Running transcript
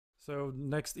So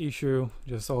next issue,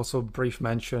 just also brief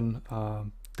mention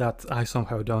that I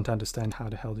somehow don't understand how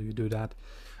the hell do you do that,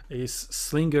 is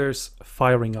Slinger's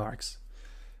firing arcs.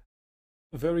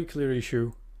 A very clear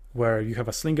issue where you have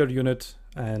a Slinger unit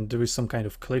and there is some kind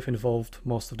of cliff involved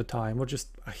most of the time, or just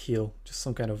a hill, just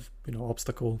some kind of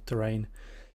obstacle terrain.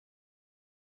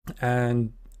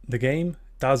 And the game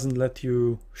doesn't let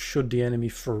you shoot the enemy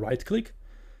for right click,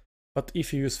 but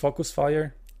if you use focus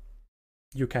fire,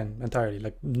 you can entirely.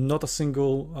 Like, not a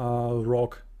single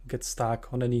rock gets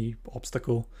stuck on any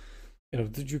obstacle.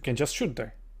 You can just shoot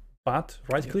there. But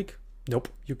right click, nope,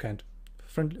 you can't.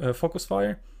 Focus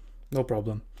fire, no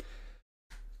problem.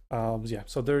 Yeah,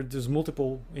 so there's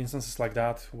multiple instances like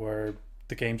that where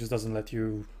the game just doesn't let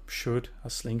you shoot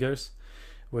as slingers,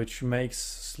 which makes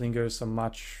slingers a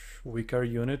much weaker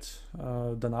unit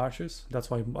than archers. That's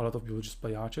why a lot of people just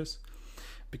play archers,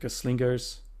 because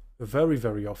slingers very,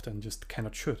 very often just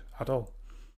cannot shoot at all.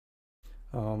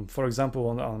 For example,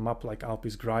 on a map like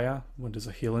Alpes Graya, when there's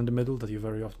a hill in the middle that you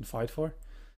very often fight for,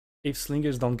 if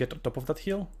slingers don't get on top of that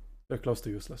hill, they're close to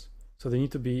useless. So they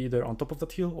need to be either on top of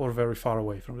that hill or very far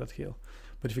away from that hill.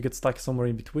 But if you get stuck somewhere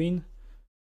in between,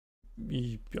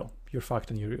 you're fucked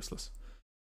and you're useless.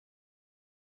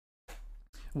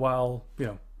 While,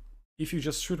 if you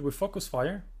just shoot with focus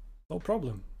fire, no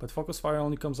problem. But focus fire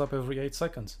only comes up every 8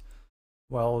 seconds.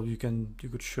 Well, you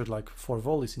could shoot like 4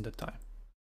 volleys in that time.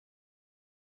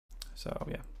 So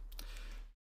yeah,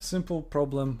 simple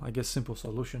problem, I guess simple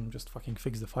solution, just fucking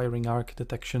fix the firing arc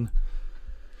detection.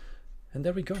 And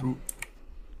there we go. True.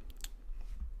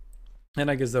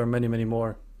 And I guess there are many, many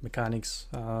more mechanics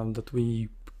that we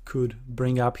could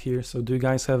bring up here. So do you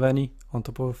guys have any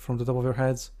from the top of your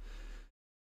heads?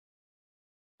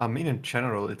 I mean, in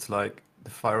general, it's like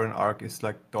the firing arc is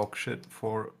like dog shit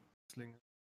for slingers.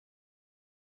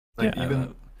 Like, Yeah,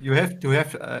 even you have to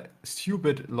have a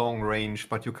stupid long range,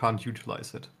 but you can't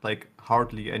utilize it. Like,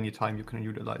 hardly any time you can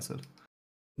utilize it.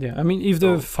 Yeah, I mean, if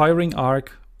the firing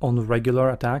arc on regular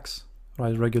attacks,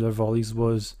 right, regular volleys,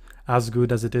 was as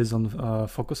good as it is on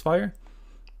focus fire,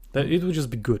 then it would just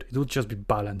be good. It would just be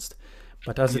balanced.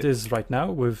 But as it is right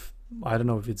now, with, I don't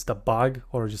know if it's the bug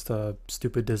or just a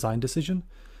stupid design decision,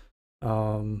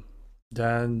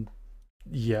 then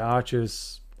yeah,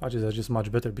 archers are just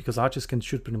much better, because archers can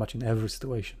shoot pretty much in every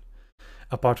situation,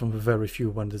 apart from very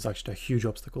few when there's actually a huge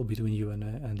obstacle between you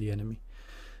and the enemy.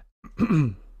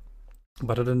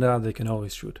 But other than that, they can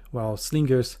always shoot, while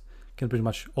slingers can pretty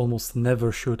much almost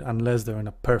never shoot unless they're in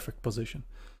a perfect position.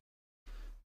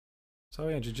 So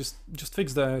yeah, just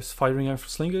fix the firing arc for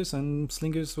slingers, and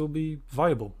slingers will be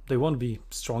viable. They won't be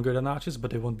stronger than archers, but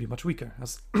they won't be much weaker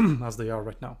as as they are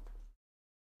right now.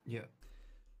 Yeah.